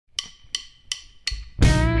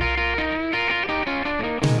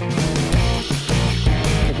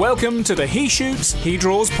Welcome to the He Shoots, He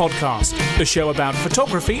Draws podcast, the show about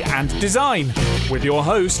photography and design, with your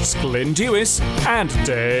hosts Glyn Dewis and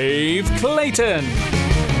Dave Clayton.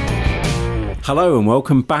 Hello and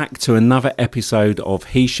welcome back to another episode of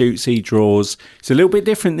He Shoots, He Draws. It's a little bit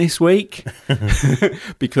different this week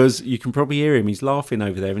because you can probably hear him. He's laughing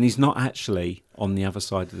over there and he's not actually on the other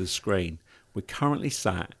side of the screen. We're currently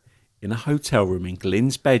sat in a hotel room in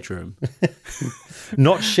Glyn's bedroom.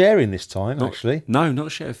 Not sharing this time, actually. No,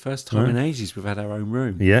 not sharing. First time in ages we've had our own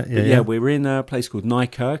room. Yeah. We're in a place called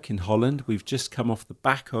Nijkerk in Holland. We've just come off the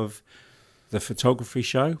back of the photography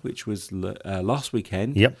show, which was last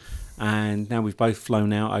weekend. Yep. And now we've both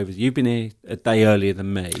flown out over. You've been here a day earlier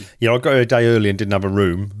than me. Yeah, I got here a day early and didn't have a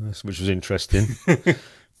room, which was interesting.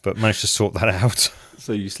 But managed to sort that out.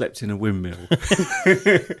 So you slept in a windmill.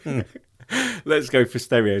 Let's go for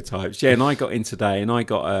stereotypes. Yeah, and I got in today, and I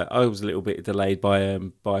was a little bit delayed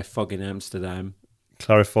by fog in Amsterdam.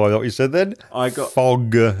 Clarify what you said then. I got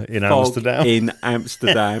fog in Amsterdam. In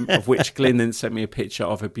Amsterdam, of which Glyn then sent me a picture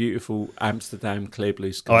of a beautiful Amsterdam clear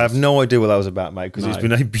blue sky. I have no idea what that was about, mate, because it's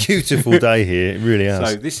been a beautiful day here. It really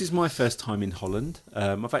has. So this is my first time in Holland.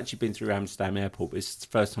 I've actually been through Amsterdam Airport, but it's the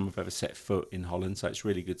first time I've ever set foot in Holland, so it's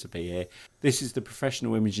really good to be here. This is the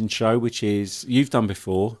Professional Imaging Show, which is you've done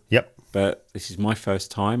before. Yep. But this is my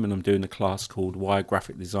first time, and I'm doing a class called Why a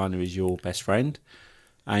Graphic Designer is Your Best Friend.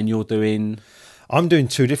 And you're doing... I'm doing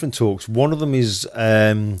two different talks. One of them is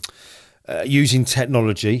using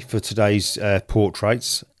technology for today's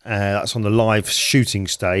portraits. That's on the live shooting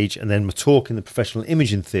stage. And then my talk in the Professional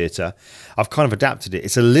Imaging Theatre, I've kind of adapted it.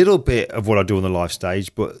 It's a little bit of what I do on the live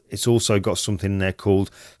stage, but it's also got something in there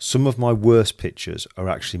called Some of My Worst Pictures Are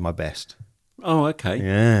Actually My Best. Oh, okay.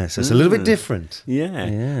 Yeah, so it's a little bit different. Yeah.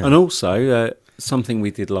 And also, something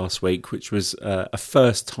we did last week, which was a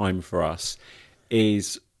first time for us,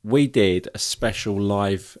 is we did a special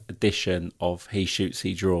live edition of He Shoots,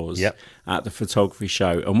 He Draws at the photography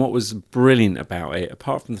show. And what was brilliant about it,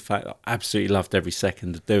 apart from the fact that I absolutely loved every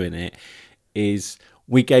second of doing it, is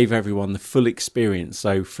we gave everyone the full experience.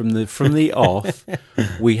 So from the off,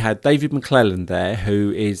 we had David McClelland there,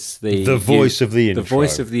 who is the voice of the intro. The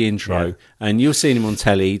voice of the intro. Yeah. And you'll see him on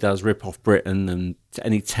telly. He does Rip Off Britain and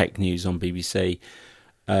any tech news on BBC.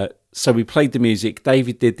 So we played the music.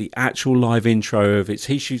 David did the actual live intro of It's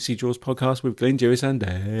He Shoots, He Draws podcast with Glyn Dewis and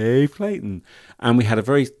Dave Clayton. And we had a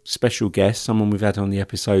very special guest, someone we've had on the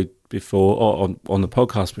episode before, or on the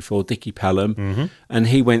podcast before, Dickie Pelham. Mm-hmm. And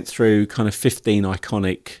he went through kind of 15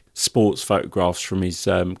 iconic sports photographs from his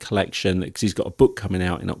collection, because he's got a book coming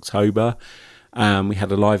out in October. We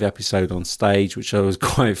had a live episode on stage, which was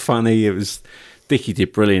quite funny. Dickie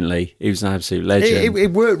did brilliantly. He was an absolute legend.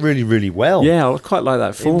 It worked really, really well. Yeah, I quite like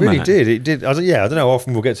that format. It really did. It did. I don't know how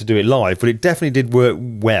often we'll get to do it live, but it definitely did work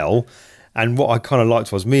well. And what I kind of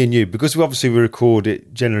liked was me and you, because we record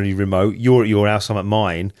it generally remote. You're at your house, I'm at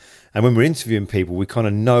mine. And when we're interviewing people, we kind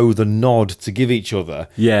of know the nod to give each other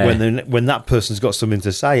when that person's got something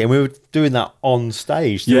to say. And we were doing that on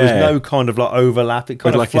stage. There was no kind of like overlap. It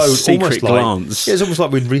kind of like flowed a secret almost glance. It's almost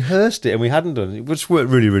like we'd rehearsed it and we hadn't done it. It just worked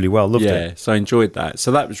really, really well. Loved it. Yeah, so I enjoyed that. So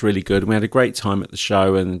that was really good. And we had a great time at the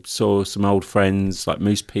show and saw some old friends like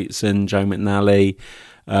Moose Peterson, Joe McNally.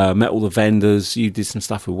 Met all the vendors. You did some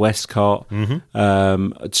stuff with Westcott.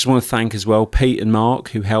 Mm-hmm. I just want to thank as well Pete and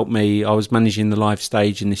Mark, who helped me. I was managing the live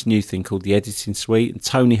stage in this new thing called the Editing Suite. And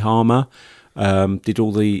Tony Harmer did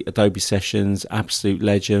all the Adobe sessions. Absolute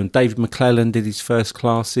legend. David McClelland did his first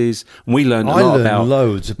classes. And we learned about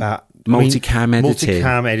loads about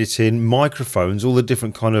multicam editing, microphones, all the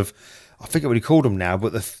different kind of, I forget what he called them now,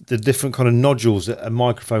 but the different kind of nodules that a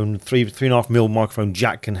microphone, 3.5mm microphone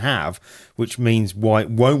jack can have, which means why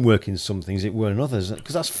it won't work in some things, it won't in others.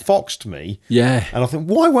 Because that's foxed me. Yeah. And I think,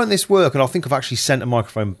 why won't this work? And I think I've actually sent a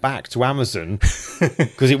microphone back to Amazon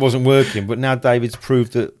because it wasn't working. But now David's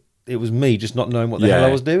proved that it was me just not knowing what the hell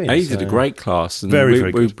I was doing. He did a great class. And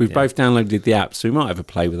very good. We've both downloaded the app, so we might have a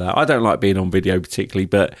play with that. I don't like being on video particularly,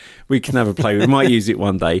 but we can have a play. We might use it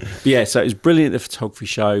one day. But yeah, so it was brilliant, the photography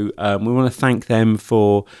show. We want to thank them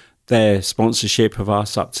for their sponsorship of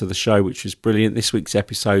us up to the show, which was brilliant. This week's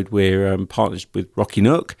episode, we're partnered with Rocky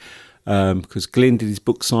Nook, because Glyn did his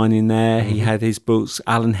book signing there. Mm-hmm. He had his books.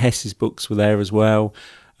 Alan Hess's books were there as well.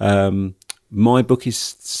 My book is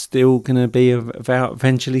still going to be out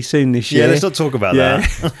eventually soon this year. Yeah, let's not talk about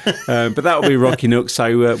that. But that'll be Rocky Nook.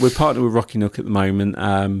 So we're partnered with Rocky Nook at the moment.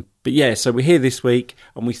 But yeah, so we're here this week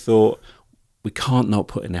and we thought we can't not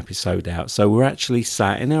put an episode out. So we're actually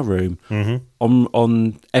sat in our room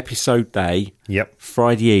on episode day,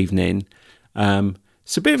 Friday evening.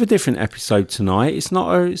 It's a bit of a different episode tonight. It's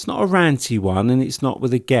not a ranty one and it's not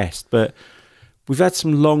with a guest, but we've had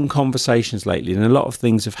some long conversations lately, and a lot of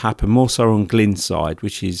things have happened, more so on Glyn's side,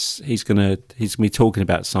 which is he's gonna be talking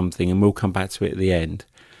about something, and we'll come back to it at the end.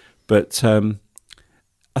 But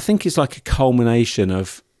I think it's like a culmination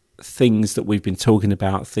of things that we've been talking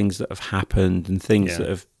about, things that have happened, and things that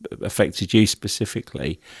have affected you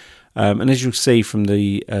specifically. And as you'll see from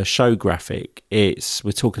the show graphic,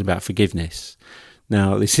 we're talking about forgiveness.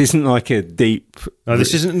 Now, this isn't like a deep. No,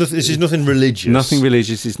 this is nothing religious. Nothing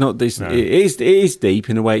religious. It's not this. No. It is deep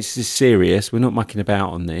in a way. It's serious. We're not mucking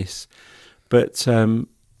about on this, but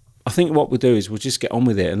I think what we'll do is we'll just get on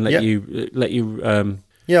with it and let you.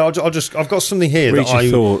 Yeah, I've got something here. Read your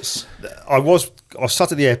thoughts. I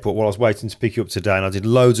sat at the airport while I was waiting to pick you up today, and I did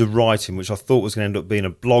loads of writing, which I thought was going to end up being a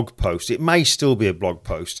blog post. It may still be a blog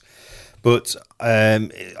post, but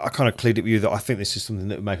I kind of cleared it with you that I think this is something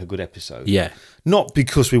that would make a good episode. Yeah. Not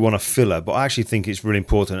because we want a filler, but I actually think it's really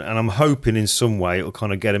important, and I'm hoping in some way it'll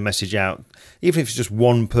kind of get a message out. Even if it's just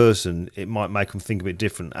one person, it might make them think a bit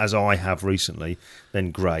different, as I have recently,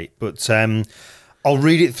 then great. But I'll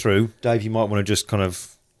read it through. Dave, you might want to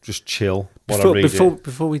just chill while I read it.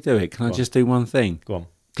 Before we do it, can I just do one thing? Go on.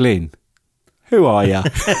 Glyn, who are you?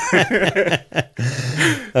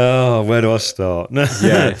 Oh, where do I start?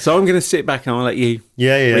 Yeah, so I'm going to sit back and I'll let you.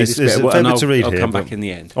 It's a fair bit to read here. I'll come back in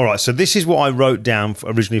the end. All right, so this is what I wrote down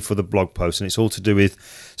originally for the blog post, and it's all to do with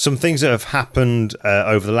some things that have happened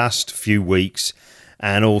over the last few weeks,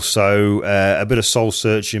 and also a bit of soul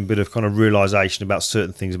searching, a bit of kind of realisation about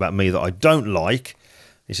certain things about me that I don't like.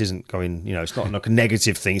 This isn't going, it's not like a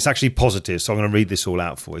negative thing. It's actually positive, so I'm going to read this all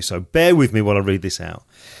out for you. So bear with me while I read this out.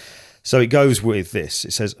 So it goes with this.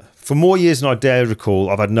 It says, for more years than I dare recall,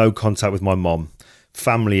 I've had no contact with my mom.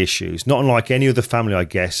 Family issues. Not unlike any other family, I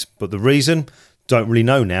guess. But the reason? Don't really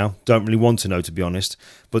know now. Don't really want to know, to be honest.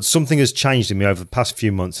 But something has changed in me over the past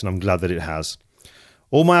few months, and I'm glad that it has.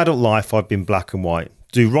 All my adult life, I've been black and white.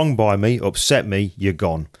 Do wrong by me, upset me, you're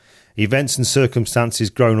gone. Events and circumstances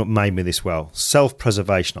growing up made me this well.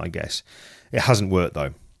 Self-preservation, I guess. It hasn't worked,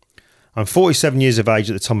 though. I'm 47 years of age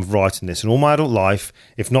at the time of writing this, and all my adult life,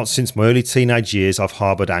 if not since my early teenage years, I've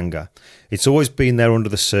harboured anger. It's always been there under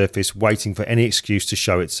the surface, waiting for any excuse to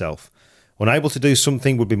show itself. Unable to do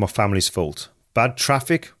something would be my family's fault. Bad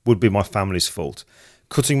traffic would be my family's fault.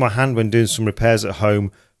 Cutting my hand when doing some repairs at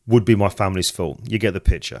home would be my family's fault. You get the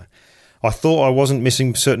picture. I thought I wasn't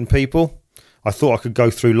missing certain people. I thought I could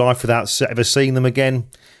go through life without ever seeing them again.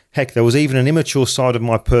 Heck, there was even an immature side of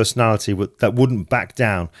my personality that wouldn't back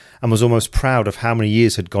down and was almost proud of how many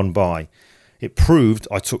years had gone by. It proved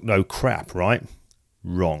I took no crap, right?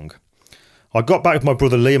 Wrong. I got back with my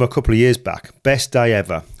brother Liam a couple of years back. Best day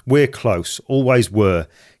ever. We're close. Always were.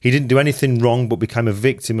 He didn't do anything wrong but became a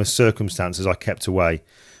victim of circumstances I kept away.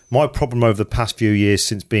 My problem over the past few years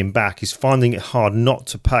since being back is finding it hard not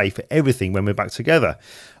to pay for everything when we're back together.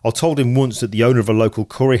 I told him once that the owner of a local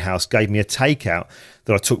curry house gave me a takeout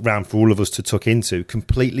that I took round for all of us to tuck into,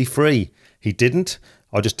 completely free. He didn't.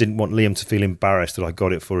 I just didn't want Liam to feel embarrassed that I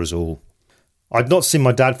got it for us all. I'd not seen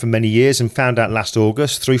my dad for many years and found out last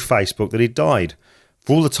August through Facebook that he'd died.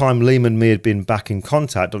 For all the time Liam and me had been back in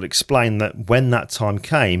contact, I'd explained that when that time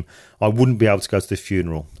came, I wouldn't be able to go to the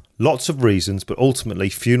funeral. Lots of reasons, but ultimately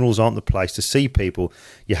funerals aren't the place to see people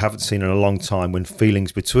you haven't seen in a long time when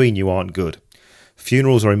feelings between you aren't good.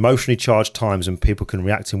 Funerals are emotionally charged times and people can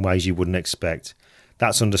react in ways you wouldn't expect.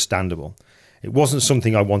 That's understandable. It wasn't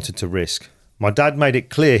something I wanted to risk. My dad made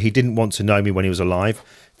it clear he didn't want to know me when he was alive.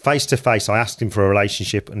 Face to face, I asked him for a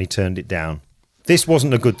relationship and he turned it down. This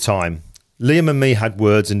wasn't a good time. Liam and me had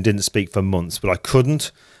words and didn't speak for months, but I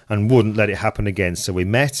couldn't and wouldn't let it happen again. So we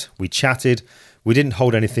met, we chatted, we didn't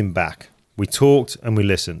hold anything back. We talked and we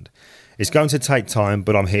listened. It's going to take time,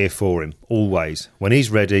 but I'm here for him, always. When he's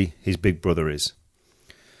ready, his big brother is.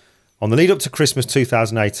 On the lead up to Christmas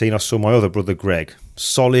 2018, I saw my other brother Greg.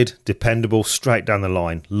 Solid, dependable, straight down the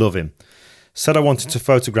line. Love him. Said I wanted to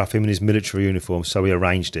photograph him in his military uniform, so we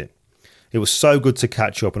arranged it. It was so good to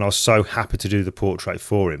catch up and I was so happy to do the portrait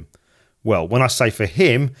for him. Well, when I say for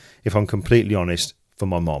him, if I'm completely honest, for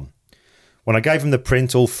my mom. When I gave him the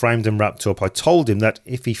print all framed and wrapped up, I told him that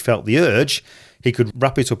if he felt the urge, he could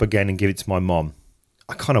wrap it up again and give it to my mom.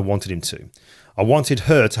 I kind of wanted him to. I wanted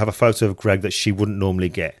her to have a photo of Greg that she wouldn't normally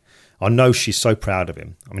get. I know she's so proud of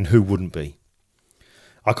him. I mean, who wouldn't be?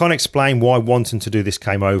 I can't explain why wanting to do this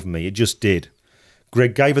came over me. It just did.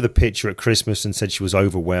 Greg gave her the picture at Christmas and said she was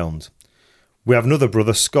overwhelmed. We have another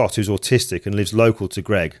brother, Scott, who's autistic and lives local to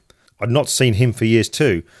Greg. I'd not seen him for years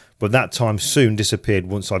too, but that time soon disappeared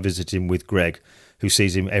once I visited him with Greg, who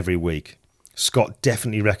sees him every week. Scott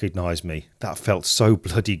definitely recognised me. That felt so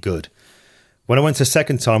bloody good. When I went a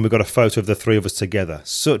second time, we got a photo of the three of us together.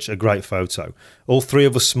 Such a great photo. All three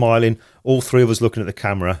of us smiling, all three of us looking at the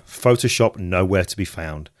camera. Photoshop nowhere to be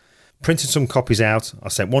found. Printed some copies out. I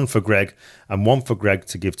sent one for Greg and one for Greg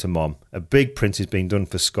to give to Mom. A big print is being done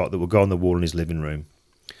for Scott that will go on the wall in his living room.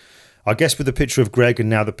 I guess with the picture of Greg and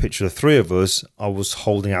now the picture of the three of us, I was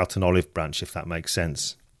holding out an olive branch, if that makes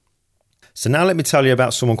sense. So now let me tell you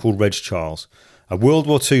about someone called Reg Charles, a World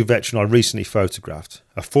War II veteran I recently photographed,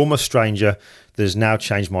 a former stranger that has now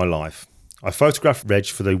changed my life. I photographed Reg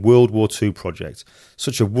for the World War II project.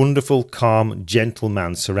 Such a wonderful, calm, gentle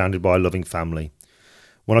man surrounded by a loving family.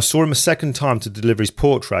 When I saw him a second time to deliver his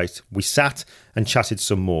portrait, we sat and chatted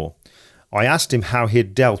some more. I asked him how he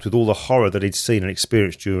had dealt with all the horror that he'd seen and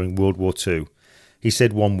experienced during World War II. He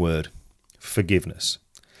said one word: forgiveness.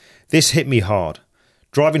 This hit me hard.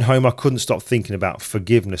 Driving home, I couldn't stop thinking about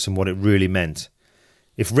forgiveness and what it really meant.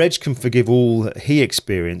 If Reg can forgive all that he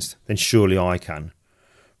experienced, then surely I can.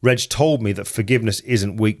 Reg told me that forgiveness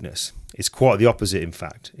isn't weakness. It's quite the opposite, in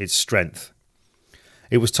fact. It's strength.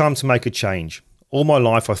 It was time to make a change. All my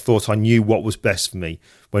life I thought I knew what was best for me,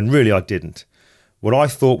 when really I didn't. What I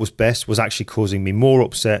thought was best was actually causing me more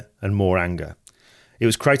upset and more anger. It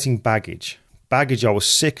was creating baggage. Baggage I was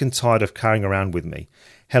sick and tired of carrying around with me.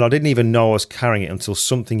 Hell, I didn't even know I was carrying it until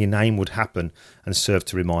something inane would happen and serve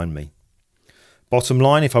to remind me. Bottom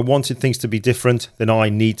line, if I wanted things to be different, then I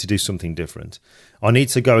need to do something different. I need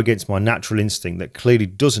to go against my natural instinct that clearly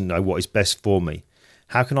doesn't know what is best for me.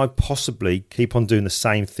 How can I possibly keep on doing the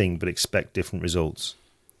same thing but expect different results?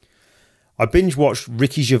 I binge-watched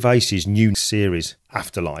Ricky Gervais's new series,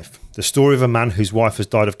 Afterlife, the story of a man whose wife has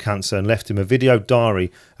died of cancer and left him a video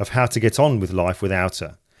diary of how to get on with life without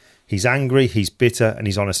her. He's angry, he's bitter, and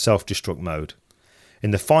he's on a self-destruct mode. In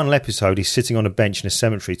the final episode, he's sitting on a bench in a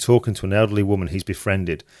cemetery talking to an elderly woman he's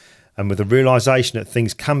befriended, and with the realisation that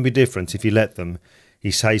things can be different if you let them, he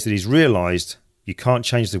says that he's realised you can't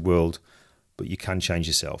change the world, but you can change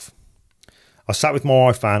yourself. I sat with my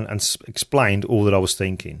wife Anne and explained all that I was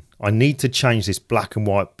thinking. I need to change this black and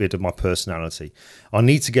white bit of my personality. I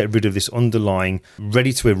need to get rid of this underlying,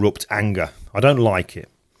 ready to erupt anger. I don't like it.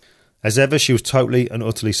 As ever, she was totally and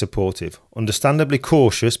utterly supportive. Understandably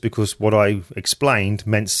cautious because what I explained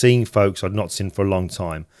meant seeing folks I'd not seen for a long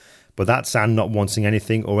time. But that's Anne not wanting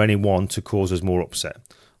anything or anyone to cause us more upset.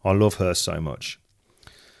 I love her so much.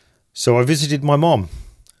 So I visited my mom.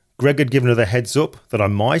 Greg had given her the heads up that I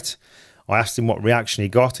might. I asked him what reaction he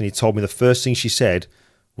got and he told me the first thing she said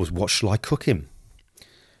was, "What shall I cook him?"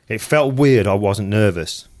 It felt weird. I wasn't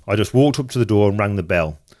nervous. I just walked up to the door and rang the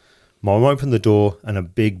bell. Mum opened the door and a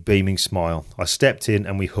big beaming smile. I stepped in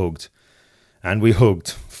and we hugged. And we hugged,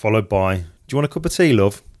 followed by, "Do you want a cup of tea,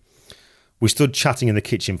 love?" We stood chatting in the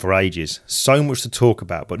kitchen for ages. So much to talk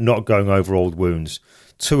about, but not going over old wounds.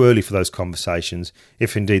 Too early for those conversations,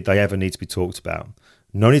 if indeed they ever need to be talked about.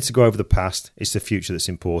 No need to go over the past. It's the future that's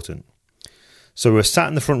important. So we were sat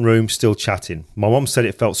in the front room still chatting. My mum said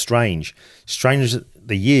it felt strange. Strange that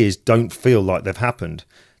the years don't feel like they've happened.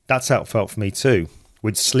 That's how it felt for me too.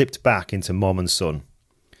 We'd slipped back into mum and son.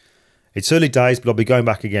 It's early days, but I'll be going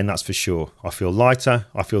back again, that's for sure. I feel lighter,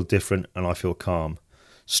 I feel different, and I feel calm.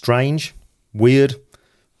 Strange? Weird?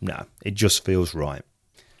 No, it just feels right.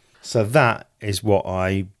 So that is what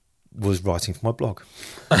I was writing for my blog.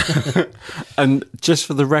 And just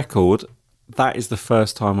for the record, that is the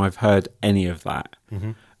first time I've heard any of that.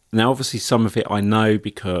 Mm-hmm. Now, obviously, some of it I know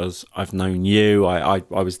because I've known you. I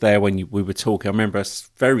was there when we were talking. I remember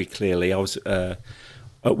very clearly. I was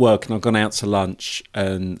at work and I'd gone out to lunch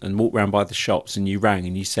and walked around by the shops, and you rang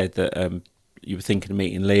and you said that you were thinking of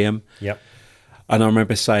meeting Liam. Yep. And I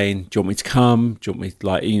remember saying, "Do you want me to come? Do you want me to,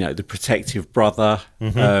 like, you know, the protective brother?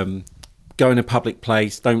 Mm-hmm. Go in a public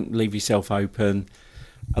place. Don't leave yourself open."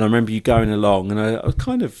 And I remember you going along, and I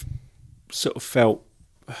kind of sort of felt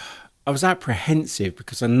I was apprehensive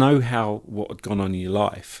because I know what had gone on in your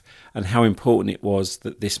life and how important it was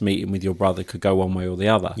that this meeting with your brother could go one way or the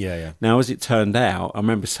other. Yeah. Now, as it turned out, I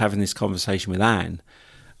remember having this conversation with Anne,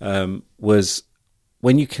 was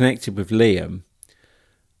when you connected with Liam,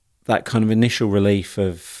 that kind of initial relief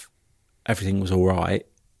of everything was all right,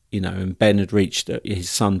 you know, and Ben had reached, his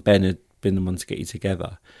son Ben had been the one to get you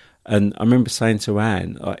together. And I remember saying to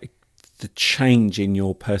Anne, like, the change in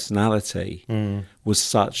your personality was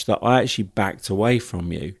such that I actually backed away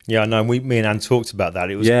from you. Yeah, I know. Me and Anne talked about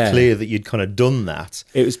that. It was clear that you'd kind of done that.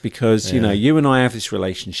 It was because, you know, you and I have this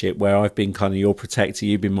relationship where I've been kind of your protector,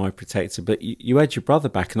 you've been my protector, but you had your brother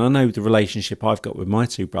back. And I know the relationship I've got with my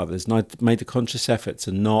two brothers, and I made a conscious effort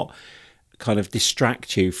to not kind of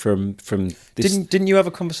distract you from this. Didn't you have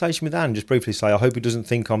a conversation with Anne, just briefly say, I hope he doesn't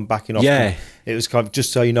think I'm backing off? Yeah. It was kind of,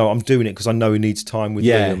 just so you know, I'm doing it because I know he needs time with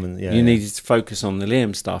Liam. And, you needed to focus on the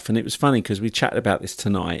Liam stuff. And it was funny because we chatted about this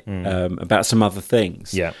tonight, about some other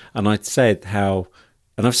things. Yeah. And I'd said how,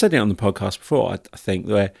 and I've said it on the podcast before, I think,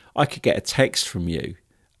 where I could get a text from you,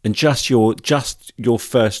 and just your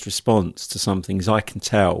first response to something is, I can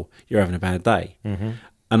tell you're having a bad day. Mm-hmm.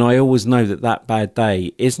 And I always know that bad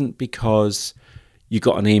day isn't because you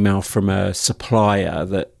got an email from a supplier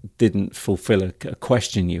that didn't fulfill a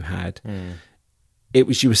question you had. It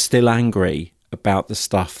was you were still angry about the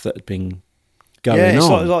stuff that had been going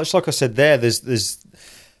on. It's like I said there's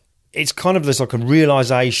like a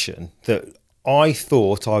realisation that I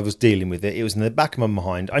thought I was dealing with it. It was in the back of my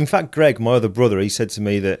mind. In fact, Greg, my other brother, he said to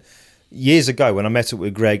me that years ago when I met up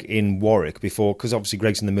with Greg in Warwick before, because obviously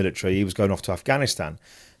Greg's in the military, he was going off to Afghanistan.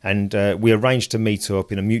 And we arranged to meet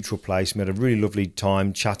up in a mutual place. We had a really lovely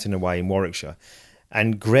time chatting away in Warwickshire.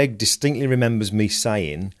 And Greg distinctly remembers me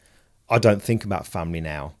saying, I don't think about family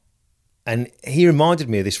now. And he reminded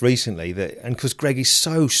me of this recently, and because Greg is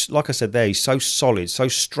so, like I said there, he's so solid, so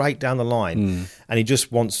straight down the line, and he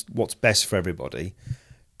just wants what's best for everybody.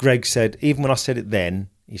 Greg said, even when I said it then,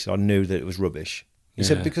 he said, I knew that it was rubbish. He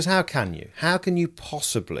said, because how can you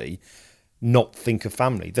possibly not think of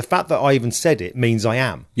family? The fact that I even said it means I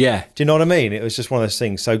am. Yeah. Do you know what I mean? It was just one of those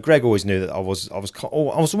things. So Greg always knew that I was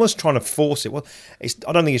almost trying to force it. Well,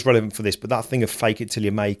 I don't think it's relevant for this, but that thing of fake it till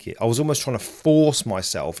you make it, I was almost trying to force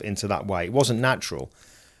myself into that way. It wasn't natural.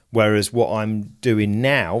 Whereas what I'm doing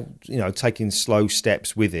now, taking slow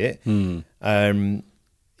steps with it,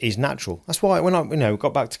 is natural. That's why when I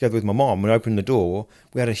got back together with my mum, when I opened the door,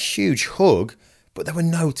 we had a huge hug, but there were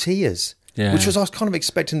no tears. Yeah. Which was, I was kind of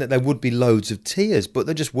expecting that there would be loads of tears, but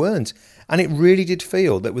there just weren't. And it really did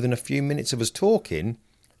feel that within a few minutes of us talking,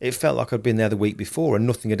 it felt like I'd been there the week before and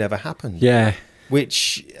nothing had ever happened. Yeah.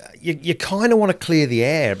 Which you kind of want to clear the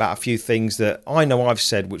air about a few things that I know I've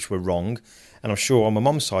said which were wrong, and I'm sure on my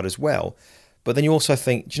mum's side as well. But then you also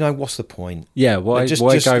think, do you know, what's the point? Yeah, why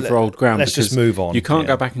go for old ground? Let's just move on. You can't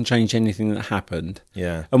go back and change anything that happened.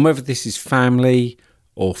 Yeah. And whether this is family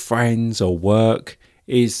or friends or work,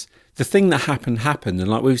 is the thing that happened. And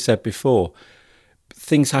like we've said before,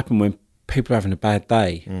 things happen when people are having a bad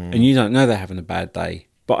day and you don't know they're having a bad day.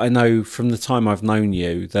 But I know from the time I've known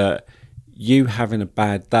you that you having a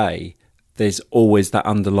bad day, there's always that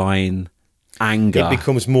underlying anger. It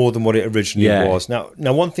becomes more than what it originally was. Now,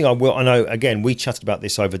 one thing I know, again, we chatted about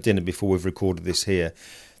this over dinner before we've recorded this here,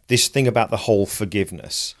 this thing about the whole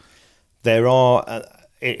forgiveness. There are...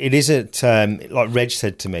 It isn't, like Reg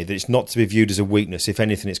said to me, that it's not to be viewed as a weakness. If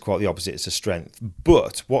anything, it's quite the opposite. It's a strength.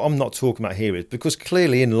 But what I'm not talking about here is, because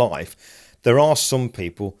clearly in life, there are some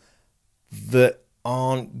people that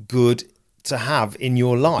aren't good to have in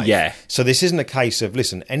your life. Yeah. So this isn't a case of,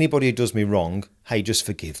 listen, anybody who does me wrong, hey, just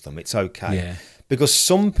forgive them. It's okay. Yeah. Because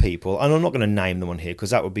some people, and I'm not going to name them on here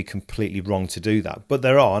because that would be completely wrong to do that, but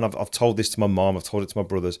there are, and I've told this to my mom, I've told it to my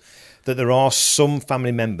brothers, that there are some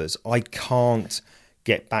family members I can't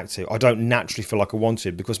get back to. I don't naturally feel like I want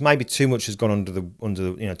to, because maybe too much has gone under the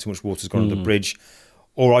too much water has gone under the bridge,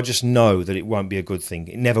 or I just know that it won't be a good thing.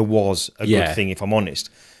 It never was a good thing, if I'm honest.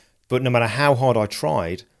 But no matter how hard I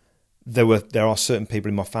tried, there are certain people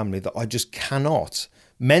in my family that I just cannot.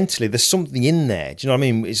 Mentally, there's something in there. Do you know what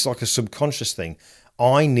I mean? It's like a subconscious thing.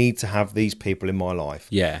 I need to have these people in my life.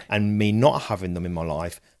 Yeah. And me not having them in my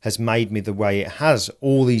life has made me the way it has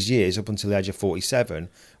all these years up until the age of 47,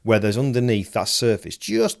 where there's underneath that surface,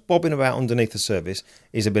 just bobbing about underneath the surface,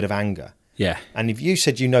 is a bit of anger. Yeah. And if you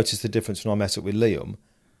said you noticed the difference when I met up with Liam,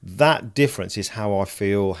 that difference is how I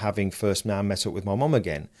feel having first now met up with my mum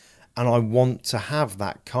again. And I want to have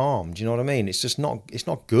that calm. Do you know what I mean? It's just it's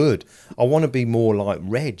not good. I want to be more like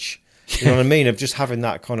Reg. You know what I mean? Of just having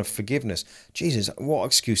that kind of forgiveness. Jesus, what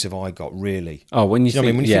excuse have I got, really? Oh, when you know what I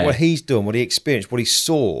mean? When you yeah. think what he's done, what he experienced, what he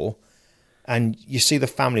saw, and you see the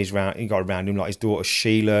families he got around him, like his daughter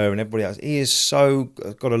Sheila and everybody else. He is so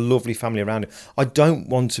got a lovely family around him. I don't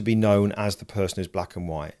want to be known as the person who's black and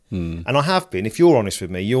white. And I have been. If you're honest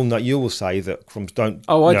with me, you will say that crumbs don't.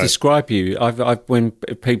 Oh, I describe you. I've when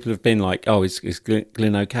people have been like, "Oh, is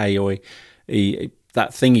Glyn okay?" Or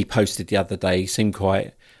that thing he posted the other day, he seemed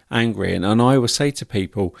quite angry, and I always say to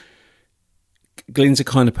people, Glyn's a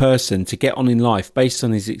kind of person to get on in life based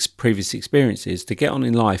on his previous experiences. To get on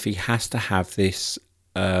in life, he has to have this.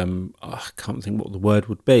 I can't think what the word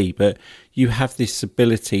would be, but you have this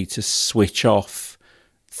ability to switch off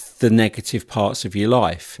the negative parts of your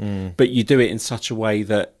life, but you do it in such a way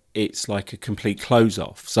that it's like a complete close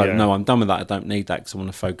off. So no, I'm done with that. I don't need that because I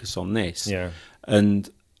want to focus on this. Yeah. And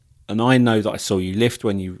I know that I saw you lift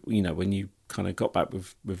when you kind of got back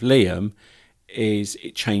with Liam, is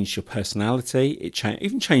it changed your personality. It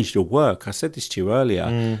even changed your work. I said this to you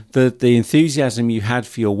earlier. The enthusiasm you had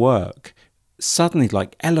for your work suddenly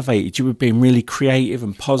like elevated. You were being really creative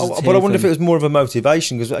and positive. But I wonder if it was more of a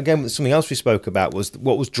motivation, because again, something else we spoke about was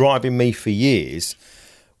what was driving me for years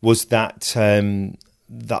was that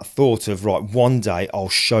that thought of, right, one day I'll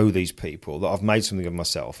show these people that I've made something of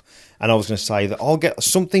myself. And I was going to say that I'll get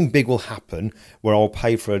something big will happen where I'll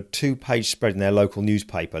pay for a 2-page spread in their local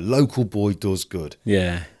newspaper. Local boy does good.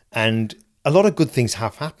 Yeah. And a lot of good things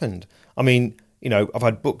have happened. I mean, I've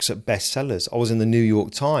had books at bestsellers. I was in the New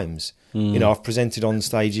York Times. I've presented on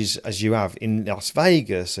stages, as you have, in Las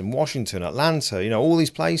Vegas and Washington, Atlanta, all these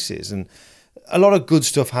places. And a lot of good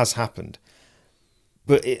stuff has happened.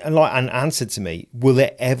 But and answered to me, will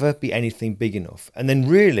there ever be anything big enough? And then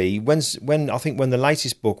really, when the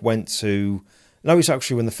latest book went to, no, it's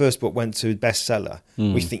actually when the first book went to bestseller,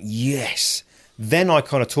 we think, yes. Then I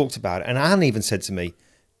kind of talked about it. And Anne even said to me,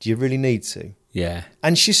 do you really need to? Yeah.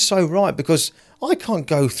 And she's so right, because I can't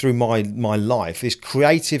go through my life, this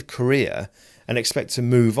creative career, and expect to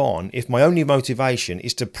move on if my only motivation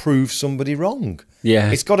is to prove somebody wrong.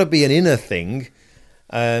 Yeah. It's got to be an inner thing.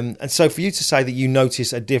 And so for you to say that you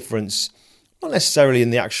notice a difference, not necessarily in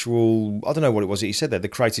the actual, I don't know what it was that you said there, the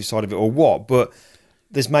creative side of it or what, but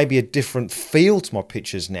there's maybe a different feel to my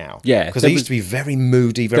pictures now. Yeah. Because they used to be very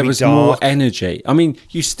moody, very dark. There was more energy. I mean,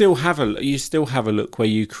 you still have a look where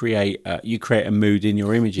you create a mood in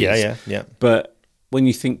your images. Yeah. But when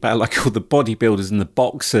you think about like all the bodybuilders and the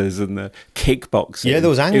boxers and the kickboxers, there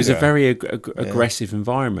was anger. It was a very aggressive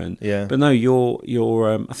environment. Yeah. But no, your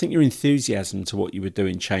I think your enthusiasm to what you were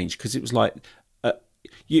doing changed, because it was like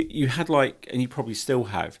you had like, and you probably still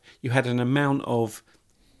have, you had an amount of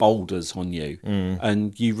boulders on you,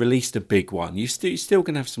 and you released a big one. You're still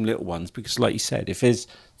going to have some little ones, because like you said, if there's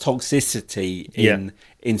toxicity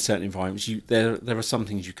in certain environments, there are some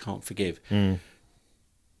things you can't forgive.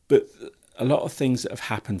 But a lot of things that have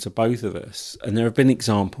happened to both of us, and there have been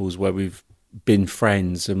examples where we've been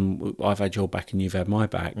friends and I've had your back and you've had my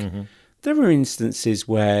back. There are instances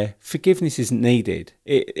where forgiveness isn't needed.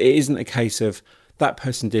 It isn't a case of that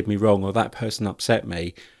person did me wrong or that person upset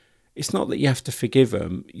me. It's not that you have to forgive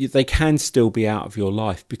them. They can still be out of your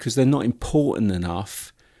life because they're not important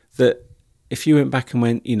enough that if you went back and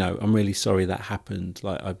went, I'm really sorry that happened.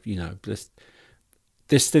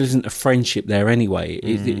 there still isn't a friendship there anyway.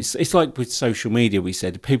 It's like with social media, we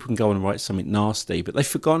said, people can go on and write something nasty, but they've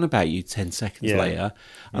forgotten about you 10 seconds later.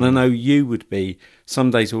 And I know you would be,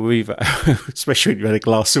 some days where we've, especially when you had a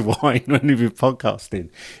glass of wine when you've been podcasting,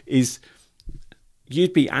 is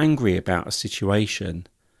you'd be angry about a situation.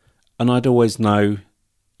 And I'd always know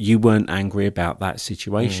you weren't angry about that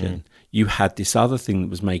situation. You had this other thing that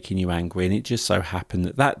was making you angry, and it just so happened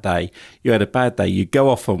that that day you had a bad day. You'd go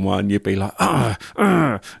off on one, you'd be like,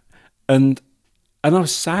 and I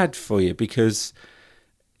was sad for you because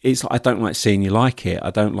it's I don't like seeing you like it. I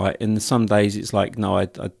don't like, and some days it's like, no,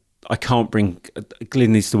 I can't bring.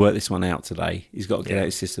 Glyn needs to work this one out today. He's got to get out of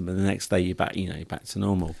the system, and the next day you're back. You're back to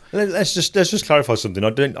normal. Let's just clarify something.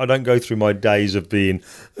 I don't go through my days of being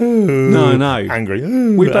angry.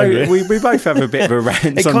 We both have a bit of a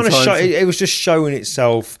rant. It was just showing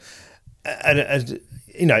itself, and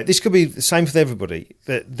this could be the same for everybody.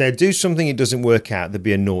 That they do something, it doesn't work out, they'd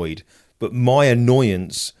be annoyed, but my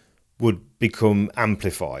annoyance would become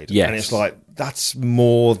amplified. Yes. And it's like, that's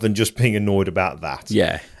more than just being annoyed about that.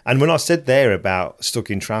 Yeah. And when I said there about stuck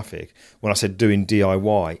in traffic, when I said doing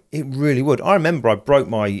DIY, it really would. I remember I broke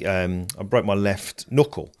my left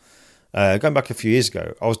knuckle. Going back a few years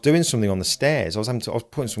ago, I was doing something on the stairs. I was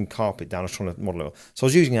putting some carpet down. I was trying to model it. So I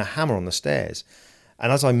was using a hammer on the stairs.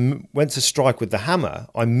 And as I went to strike with the hammer,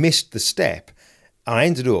 I missed the step. And I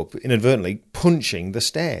ended up inadvertently punching the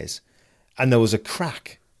stairs. And there was a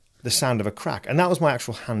crack. The sound of a crack, and that was my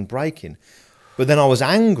actual hand breaking. But then I was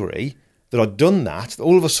angry that I'd done that.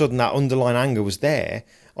 All of a sudden that underlying anger was there.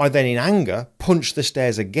 I then in anger punched the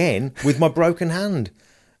stairs again with my broken hand,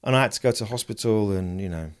 and I had to go to hospital, and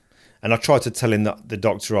and I tried to tell him that the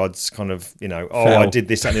doctor I'd kind of I did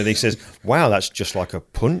this, and he says, wow, that's just like a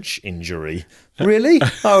punch injury. Really?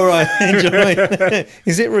 Oh right.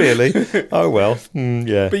 Is it really? Oh well.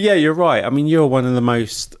 Yeah. But yeah, you're right. I mean, you're one of the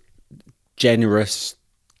most generous,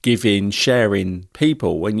 giving, sharing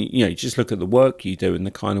people. When you just look at the work you do and the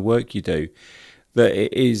kind of work you do, that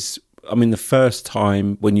it is, I mean, the first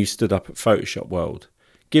time when you stood up at Photoshop World,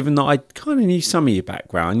 given that I kind of knew some of your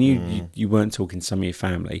background, you weren't talking to some of your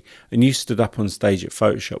family, and you stood up on stage at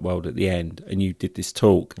Photoshop World at the end and you did this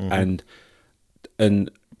talk, but I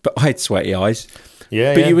had sweaty eyes.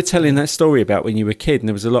 Yeah, But you were telling that story about when you were a kid, and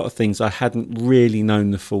there was a lot of things I hadn't really known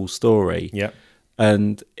the full story. Yeah.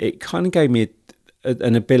 And it kind of gave me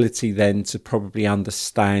an ability then to probably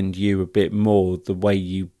understand you a bit more, the way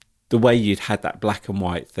you'd had that black and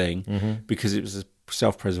white thing, because it was a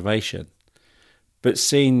self-preservation. But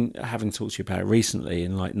having talked to you about it recently,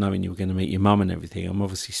 and like knowing you were going to meet your mum and everything, I'm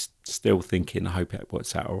obviously still thinking, I hope it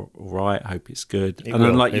works out all right. I hope it's good.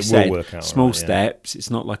 Then, like you said, small steps.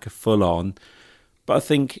 It's not like a full on. But I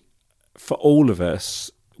think for all of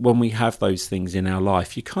us, when we have those things in our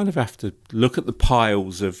life, you kind of have to look at the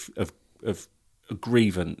piles of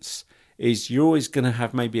grievance. You're always going to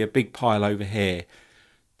have maybe a big pile over here.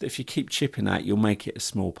 If you keep chipping at, you'll make it a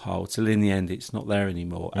small pile till in the end it's not there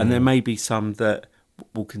anymore. And there may be some that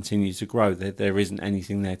will continue to grow. There isn't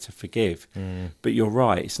anything there to forgive. But you're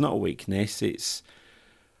right, it's not a weakness.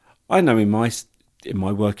 I know in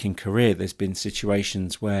my working career there's been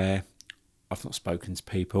situations where I've not spoken to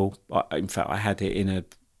people. In fact, I had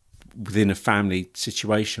it within a family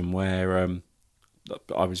situation where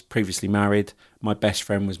I was previously married. My best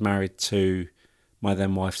friend was married to my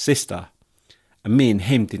then wife's sister. And me and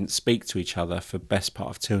him didn't speak to each other for the best part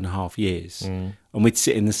of 2.5 years. And we'd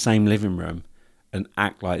sit in the same living room and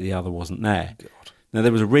act like the other wasn't there. God. Now,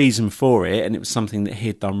 there was a reason for it, and it was something that he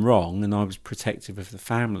had done wrong, and I was protective of the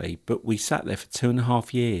family. But we sat there for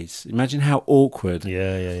 2.5 years. Imagine how awkward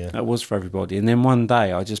that was for everybody. And then one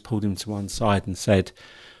day, I just pulled him to one side and said,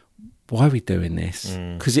 why are we doing this?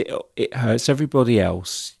 Because it hurts everybody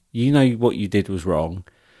else. You know what you did was wrong,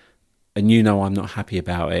 and you know I'm not happy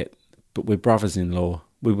about it. But we're brothers-in-law.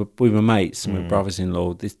 We were mates, and we're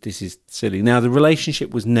brothers-in-law. This is silly. Now, the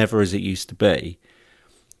relationship was never as it used to be,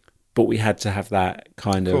 but we had to have that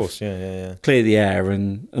kind of course, clear the air,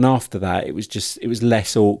 and after that, it was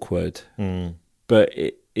less awkward. But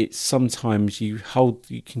it's sometimes you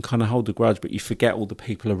can kind of hold a grudge, but you forget all the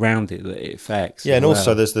people around it that it affects. Yeah, and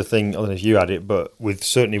also there's the thing, I don't know if you had it, but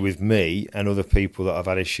certainly with me and other people that I've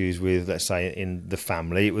had issues with, let's say in the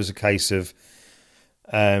family, it was a case of,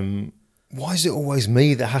 why is it always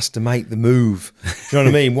me that has to make the move? Do you know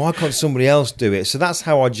what I mean? Why can't somebody else do it? So that's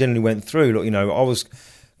how I generally went through. Look, I was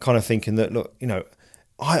kind of thinking that, look,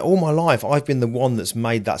 all my life I've been the one that's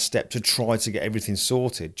made that step to try to get everything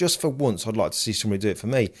sorted. Just for once, I'd like to see somebody do it for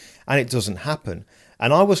me, and it doesn't happen.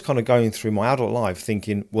 And I was kind of going through my adult life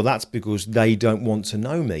thinking, well, that's because they don't want to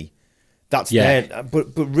know me. That's their,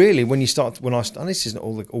 but really, and this isn't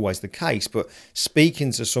always the case, but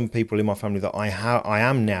speaking to some people in my family that I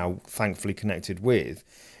am now thankfully connected with,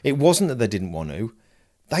 it wasn't that they didn't want to,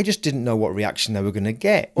 they just didn't know what reaction they were going to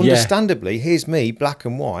get. Understandably, here's me, black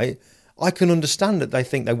and white, I can understand that they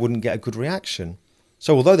think they wouldn't get a good reaction.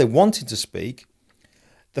 So although they wanted to speak,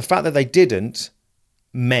 the fact that they didn't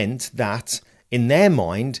meant that in their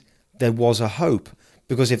mind there was a hope.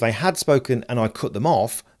 Because if they had spoken and I cut them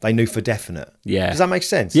off, they knew for definite. Yeah. Does that make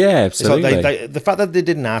sense? Yeah, absolutely. So the fact that they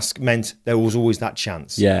didn't ask meant there was always that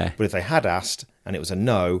chance. Yeah. But if they had asked and it was a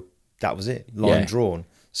no, that was it. Line drawn.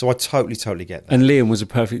 So I totally get that. And Liam was a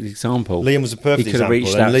perfect example. He could have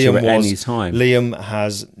reached out to you at any time. Liam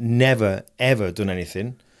has never, ever done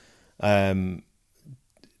anything. But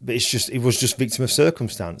it was just victim of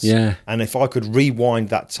circumstance. Yeah. And if I could rewind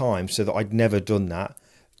that time so that I'd never done that,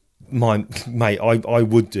 I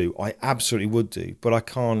would do. I absolutely would do, but I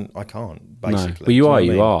can't. Basically, no, but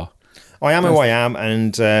you are. I am who I am,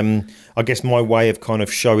 and I guess my way of kind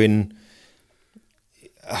of showing.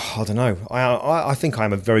 I don't know. I think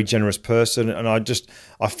I'm a very generous person, and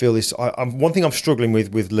I feel this. One thing I'm struggling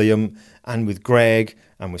with Liam and with Greg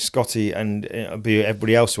and with Scotty and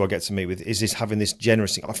everybody else who I get to meet with is having this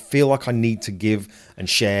generous thing. I feel like I need to give and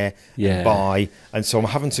share and buy, and so I'm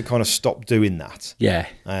having to kind of stop doing that. Yeah,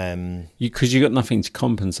 because you got nothing to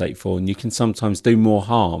compensate for, and you can sometimes do more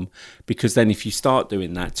harm because then if you start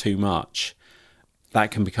doing that too much,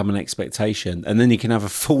 that can become an expectation, and then you can have a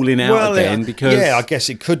falling out again. Because I guess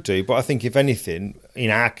it could do, but I think if anything,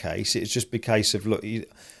 in our case, it's just a case of look.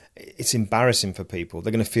 It's embarrassing for people.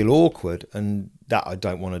 They're going to feel awkward, and that I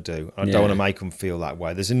don't want to do. I don't want to make them feel that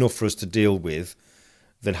way. There's enough for us to deal with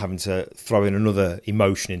than having to throw in another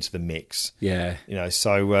emotion into the mix. Yeah.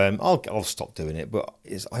 So I'll stop doing it, but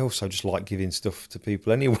I also just like giving stuff to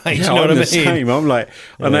people anyway. Yeah, do you know what I mean? Same. I'm like,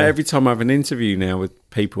 I know every time I have an interview now with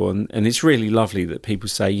people, and it's really lovely that people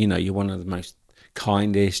say, you're one of the most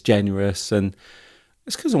kindest, generous, and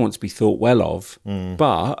it's because I want to be thought well of,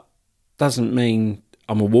 but doesn't mean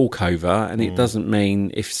I'm a walkover, and it doesn't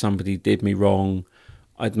mean if somebody did me wrong,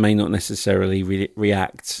 I may not necessarily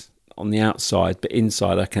react on the outside, but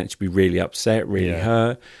inside I can actually be really upset, really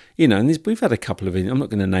hurt. And we've had a couple of, I'm not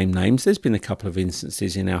going to name names, there's been a couple of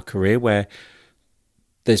instances in our career where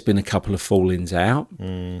there's been a couple of fallings out,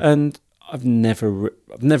 and I've never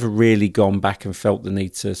really gone back and felt the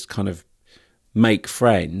need to kind of make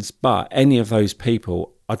friends. But any of those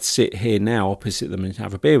people, I'd sit here now opposite them and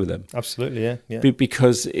have a beer with them. Absolutely, yeah.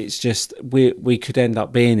 Because it's just we could end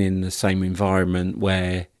up being in the same environment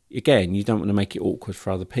where, again, you don't want to make it awkward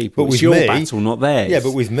for other people. But it's your battle, not theirs. Yeah,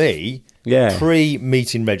 but with me,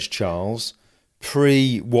 pre-meeting Reg Charles,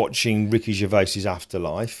 pre-watching Ricky Gervais's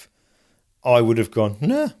Afterlife, I would have gone,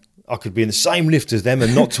 nah, I could be in the same lift as them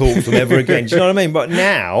and not talk to them ever again. Do you know what I mean? But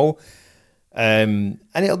now, and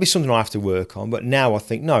it'll be something I have to work on, but now I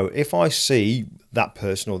think, no, if I see that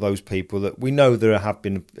person or those people, that we know there have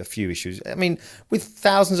been a few issues. I mean, with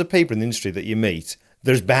thousands of people in the industry that you meet,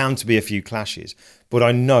 there's bound to be a few clashes. But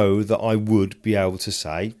I know that I would be able to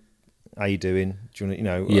say, how you doing? Do you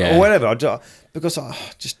want to, or whatever. Because I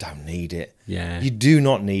just don't need it. Yeah, you do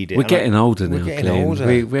not need it. We're getting older now. We're getting older.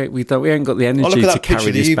 We ain't got the energy look at to that carry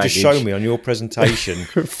picture this that you've baggage. just shown me on your presentation,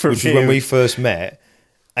 which was when we first met.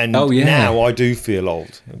 And now I do feel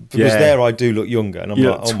old because there I do look younger, and I'm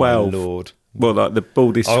You're like, oh 12. my Lord. Well, like the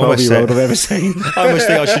baldest 12-year-old I've ever seen. I almost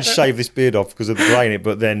think I should shave this beard off because of the grey in it,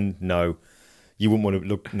 but then no, you wouldn't want to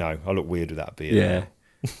look. No, I look weird with that beard. Yeah.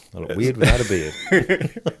 I look weird without a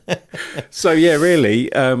beard. So yeah, really,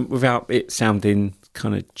 without it sounding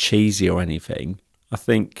kind of cheesy or anything,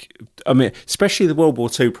 I mean, especially the World War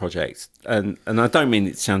II project, and I don't mean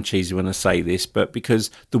it to sound cheesy when I say this, but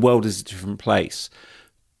because the world is a different place.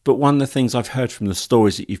 But one of the things I've heard from the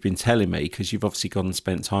stories that you've been telling me, because you've obviously gone and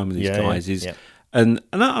spent time with these guys, is, and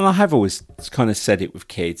I have always kind of said it with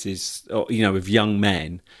kids, is, you know, with young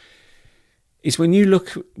men, is when you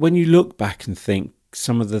look back and think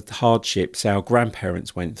some of the hardships our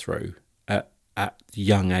grandparents went through at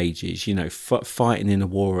young ages, you know, fighting in a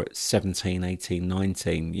war at 17, 18,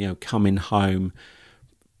 19, you know, coming home,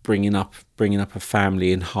 bringing up a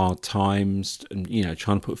family in hard times, and, you know,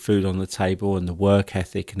 trying to put food on the table, and the work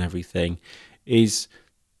ethic and everything, is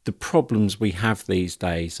the problems we have these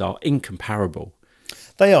days are incomparable.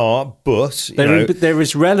 They are, but they're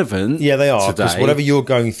as relevant. Yeah, they are, because today. whatever you're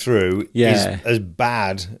going through is as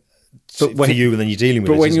bad for you, and then you're dealing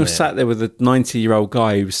with it. But when you're sat there with a 90-year-old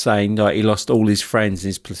guy who was saying, like, he lost all his friends in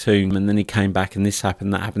his platoon, and then he came back and this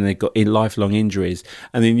happened, that happened, and they got lifelong injuries,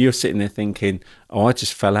 and then you're sitting there thinking, oh, I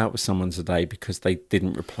just fell out with someone today because they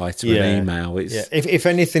didn't reply to an email. If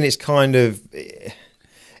anything, it's kind of,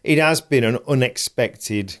 it has been an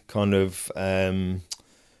unexpected kind of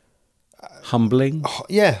humbling.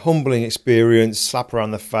 Humbling experience, slap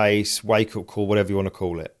around the face, wake up call, whatever you want to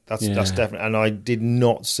call it. That's definitely, and I did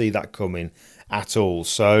not see that coming at all.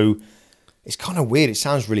 So it's kind of weird. It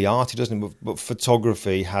sounds really arty, doesn't it? But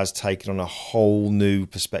photography has taken on a whole new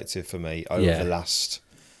perspective for me over the last,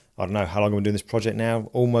 I don't know, how long I've been doing this project now?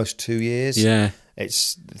 Almost 2 years. Yeah.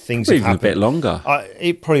 It's things probably have happened. A bit longer.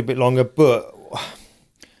 Probably a bit longer, but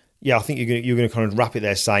yeah, I think you're going to kind of wrap it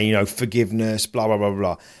there saying, you know, forgiveness, blah, blah, blah,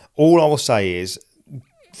 blah. All I will say is,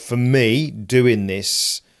 for me, doing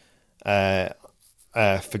this,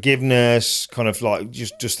 forgiveness, kind of like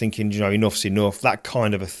just thinking, you know, enough's enough, that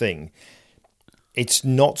kind of a thing. It's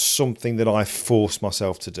not something that I forced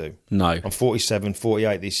myself to do. No. I'm 47,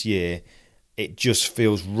 48 this year. It just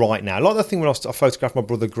feels right now. Like the thing when I photographed my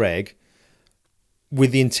brother Greg,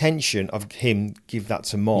 with the intention of him give that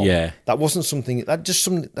to Mom. Yeah. That wasn't something that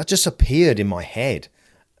just appeared in my head.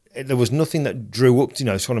 There was nothing that drew up, you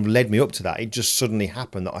know, sort of led me up to that. It just suddenly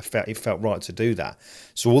happened that it felt right to do that.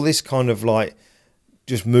 So all this kind of like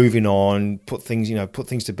just moving on, put things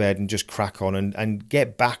to bed and just crack on and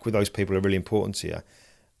get back with those people who are really important to you.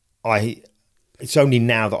 It's only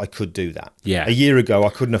now that I could do that. Yeah. A year ago, I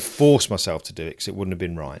couldn't have forced myself to do it because it wouldn't have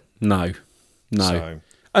been right. No. So.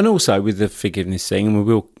 And also with the forgiveness thing, and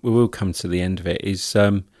we will come to the end of it, is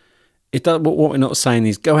what we're not saying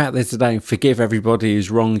is go out there today and forgive everybody who's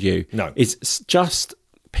wronged you. No. It's just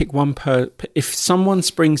pick one if someone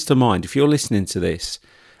springs to mind, if you're listening to this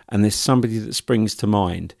and there's somebody that springs to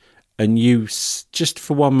mind, and you just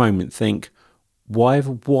for one moment think,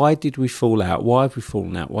 why did we fall out? Why have we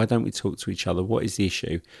fallen out? Why don't we talk to each other? What is the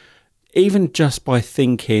issue? Even just by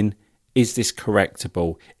thinking, is this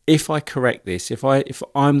correctable? If I correct this, if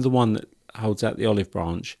I'm the one that holds out the olive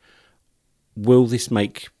branch, will this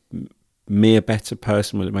make me a better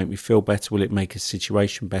person? Will it make me feel better? Will it make a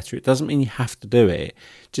situation better? It doesn't mean you have to do it.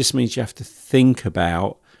 It just means you have to think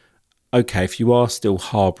about, okay, if you are still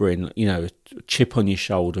harbouring, you know, a chip on your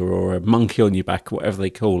shoulder or a monkey on your back, or whatever they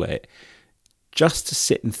call it, just to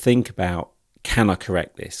sit and think about, can I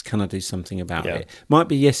correct this? Can I do something about it? Might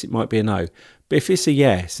be yes, it might be a no. But if it's a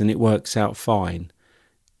yes and it works out fine,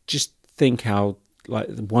 just think how like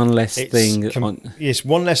one less thing. Yes,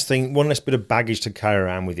 one less thing, one less bit of baggage to carry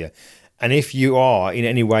around with you. And if you are in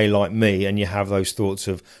any way like me and you have those thoughts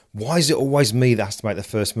of, why is it always me that has to make the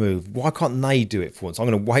first move? Why can't they do it for once? I'm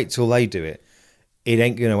going to wait till they do it. It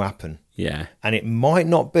ain't going to happen. Yeah. And it might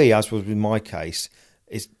not be, as was in my case,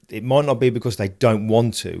 it might not be because they don't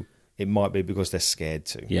want to. It might be because they're scared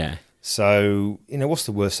to. Yeah. So, what's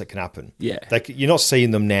the worst that can happen? Yeah. You're not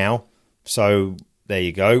seeing them now. So there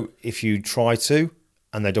you go. If you try to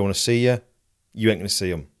and they don't want to see you, you ain't going to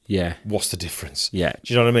see them. Yeah. What's the difference? Yeah.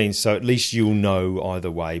 Do you know what I mean? So at least you'll know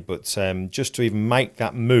either way. But just to even make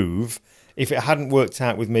that move, if it hadn't worked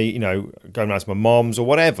out with me, going round to my mom's or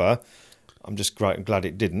whatever, I'm just glad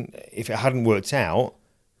it didn't. If it hadn't worked out,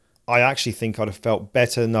 I actually think I'd have felt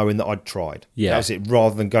better knowing that I'd tried. Yeah. That was it,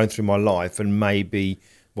 rather than going through my life and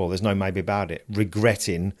there's no maybe about it,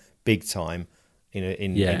 regretting big time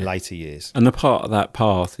in later years. And the part of that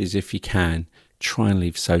path is, if you can, try and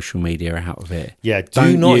leave social media out of it. Yeah,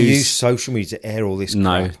 do not use social media to air all this crap.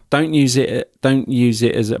 No, don't use it. Don't use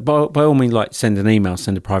it as by all means, like send an email,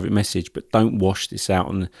 send a private message, but don't wash this out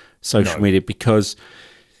on social media, because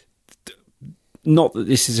not that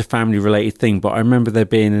this is a family related thing, but I remember there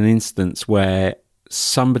being an instance where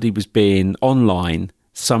somebody was being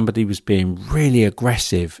really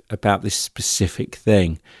aggressive about this specific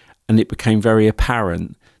thing, and it became very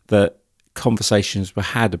apparent that conversations were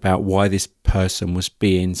had about why this person was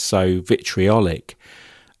being so vitriolic.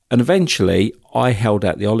 And eventually I held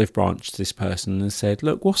out the olive branch to this person and said,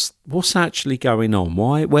 look, what's actually going on?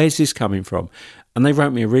 Where's this coming from? And they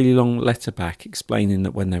wrote me a really long letter back explaining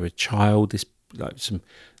that when they were a child,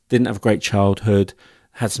 didn't have a great childhood,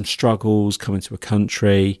 had some struggles coming to a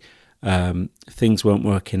country, things weren't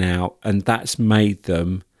working out, and that's made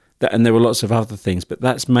them, and there were lots of other things, but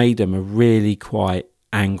that's made them a really quite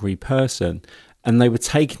angry person, and they were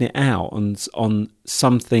taking it out on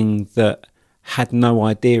something that had no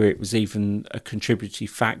idea it was even a contributory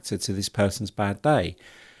factor to this person's bad day.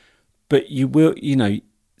 But you will,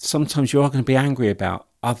 sometimes you are going to be angry about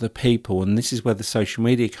other people, and this is where the social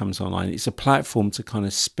media comes online. It's a platform to kind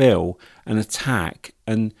of spill and attack,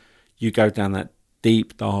 and you go down that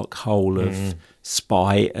deep dark hole of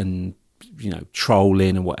spite and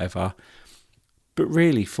trolling or whatever. But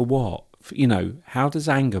really, for what? How does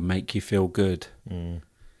anger make you feel good?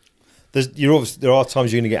 There are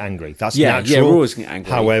times you're going to get angry. That's natural. Yeah, we're always going to get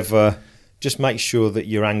angry. However, just make sure that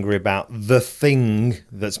you're angry about the thing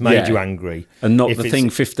that's made you angry, and not the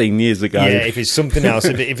thing 15 years ago. Yeah, if it's something else,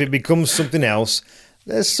 if it becomes something else,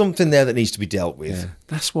 there's something there that needs to be dealt with. Yeah.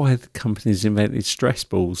 That's why the companies invented stress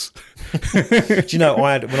balls. Do you know,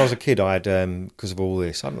 when I was a kid, I had, because of all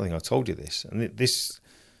this, I don't think I told you this, and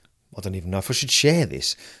I don't even know if I should share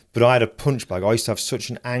this, but I had a punch bag. I used to have such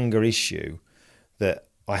an anger issue that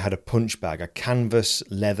I had a punch bag, a canvas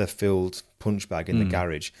leather-filled punch bag in the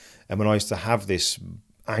garage. And when I used to have this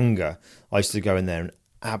anger, I used to go in there and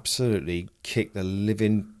absolutely kick the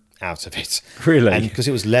living out of it. Really? And because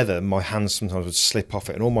it was leather, my hands sometimes would slip off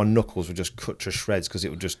it, and all my knuckles would just cut to shreds because it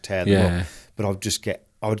would just tear them up. But I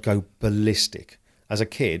would go ballistic as a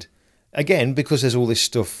kid. Again, because there's all this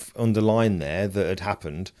stuff underlying there that had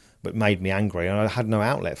happened, but made me angry, and I had no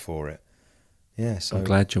outlet for it. Yeah, so I'm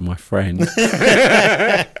glad you're my friend.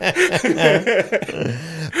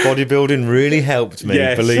 Bodybuilding really helped me,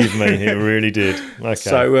 believe me, it really did. Okay.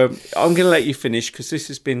 So I'm going to let you finish, because this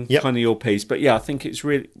has been kind of your piece. But yeah, I think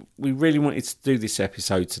we really wanted to do this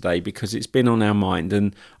episode today because it's been on our mind,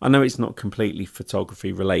 and I know it's not completely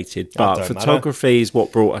photography related, but photography is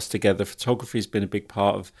what brought us together. Photography has been a big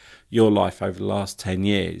part of your life over the last 10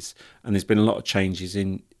 years, and there's been a lot of changes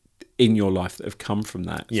in your life that have come from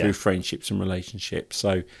that through friendships and relationships.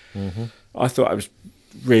 So I thought it was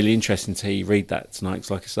really interesting to hear you read that tonight, because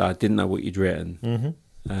like I said, I didn't know what you'd written.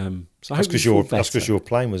 So that's because your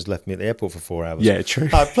plane was left me at the airport for 4 hours. Yeah, true.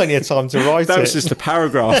 I had plenty of time to write that was just a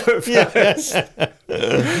paragraph.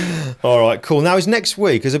 All right, cool. Now, next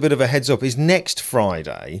week, as a bit of a heads up, is next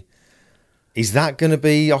Friday. Is that going to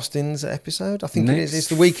be Austin's episode? I think it is. It's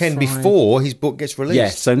the weekend before his book gets released.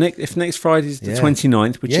 Yes, so if next Friday is the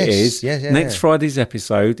 29th, which it is, next Friday's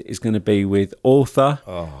episode is going to be with author,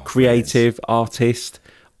 creative artist,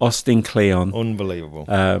 Austin Kleon. Unbelievable.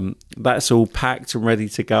 That's all packed and ready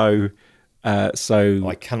to go. So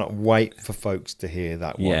I cannot wait for folks to hear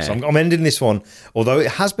that one. Yeah. So I'm ending this one, although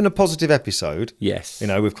it has been a positive episode. Yes,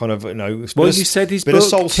 we've kind of Well, you said his book.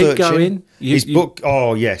 Soul keep going. His book.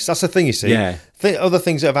 Oh yes, that's the thing. You see, yeah. Other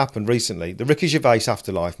things that have happened recently. The Ricky Gervais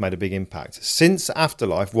Afterlife made a big impact. Since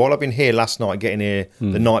Afterlife, while I've been here last night, getting here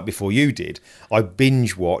the night before you did, I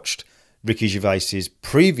binge watched Ricky Gervais's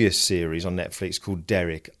previous series on Netflix called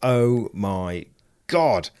Derek. Oh my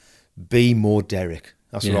God, be more Derek.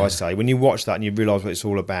 That's Yeah. what I say. When you watch that and you realise what it's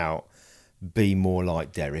all about, be more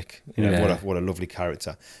like Derek. You know, Yeah. what a lovely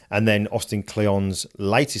character. And then Austin Kleon's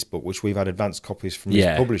latest book, which we've had advanced copies from his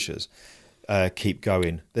Yeah. publishers, Keep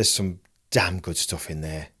Going. There's some damn good stuff in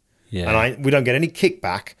there. Yeah. And we don't get any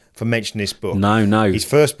kickback for mentioning this book. No. His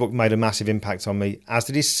first book made a massive impact on me, as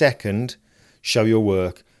did his second, Show Your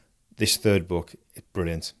Work. This third book,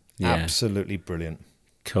 brilliant. Yeah. Absolutely brilliant.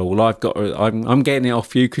 Cool. Well, I'm getting it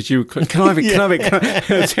off you because you can I have it? Can I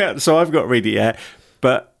have it? So I've got to read it yet,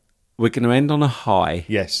 but we're going to end on a high.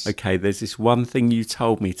 Yes. Okay. There's this one thing you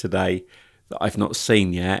told me today that I've not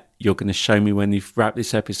seen yet. You're going to show me when you've wrapped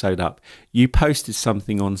this episode up. You posted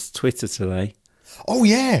something on Twitter today. Oh,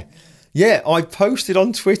 yeah. Yeah, I posted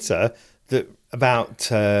on Twitter that about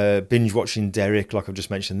binge watching Derek, like I've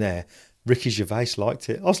just mentioned there. Ricky Gervais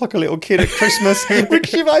liked it. I was like a little kid at Christmas.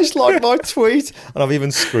 Ricky Gervais liked my tweet, and I've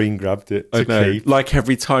even screen grabbed it to keep. Like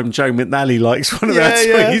every time Joe McNally likes one of our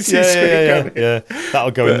tweets. Yeah.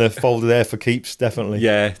 That'll go in the folder there for keeps, definitely.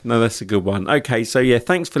 Yeah, no, that's a good one. Okay, so yeah,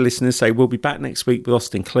 thanks for listening. So we'll be back next week with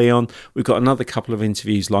Austin Kleon. We've got another couple of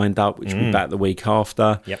interviews lined up, which will be back the week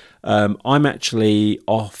after. Yep. I'm actually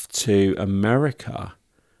off to America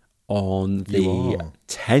on the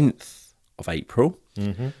 10th of April.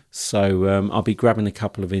 Mm-hmm. So I'll be grabbing a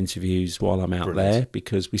couple of interviews while I'm out there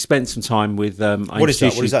because we spent some time with. What is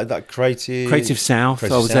that? What is that? That Creative South.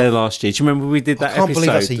 I was there last year. Do you remember we did that episode? I can't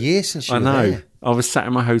believe that's a year since you were there. I was sat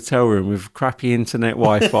in my hotel room with crappy internet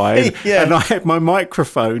Wi-Fi, and I had my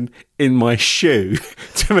microphone in my shoe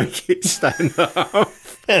to make it stand up.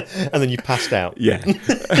 And then you passed out. Yeah.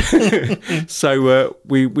 So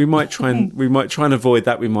we might try and avoid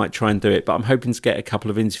that. We might try and do it, but I'm hoping to get a couple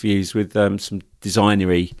of interviews with some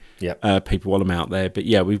designery people while I'm out there. But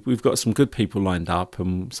yeah, we've got some good people lined up,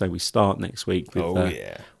 and so we start next week with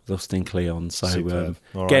Austin Kleon. So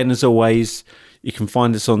again, as always, you can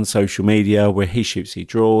find us on social media. We're He Shoots, He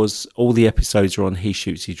Draws. All the episodes are on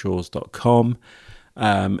heshootshedraws.com.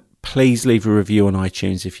 Please leave a review on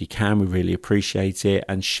iTunes if you can. We really appreciate it.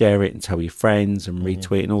 And share it and tell your friends and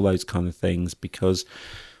retweet and all those kind of things because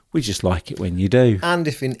we just like it when you do. And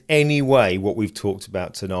if in any way what we've talked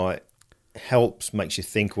about tonight helps, makes you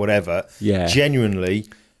think, whatever, genuinely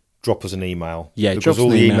drop us an email. Yeah, because all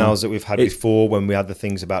the emails that we've had before when we had the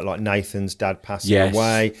things about like Nathan's dad passing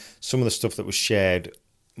away, some of the stuff that was shared.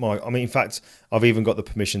 In fact, I've even got the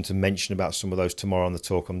permission to mention about some of those tomorrow on the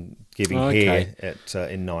talk I'm giving here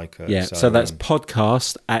in Nike. Yeah, so that's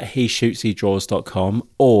podcast at heshootshedraws.com,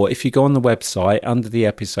 or if you go on the website under the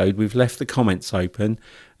episode, we've left the comments open,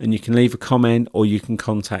 and you can leave a comment or you can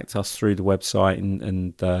contact us through the website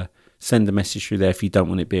and send a message through there if you don't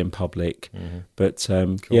want it being public. Mm-hmm. But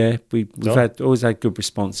we've always had good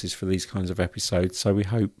responses for these kinds of episodes, so we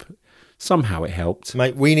hope somehow it helped.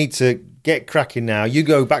 Mate, we need to get cracking now. You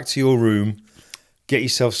go back to your room, get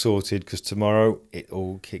yourself sorted, because tomorrow it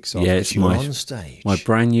all kicks off. Yeah, it's on stage. My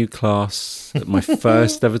brand new class, my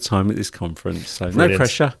first ever time at this conference. So Brilliant. No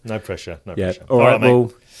pressure. No pressure. All right,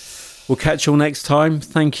 we'll catch you all next time.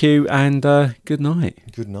 Thank you and good night.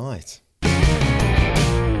 Good night.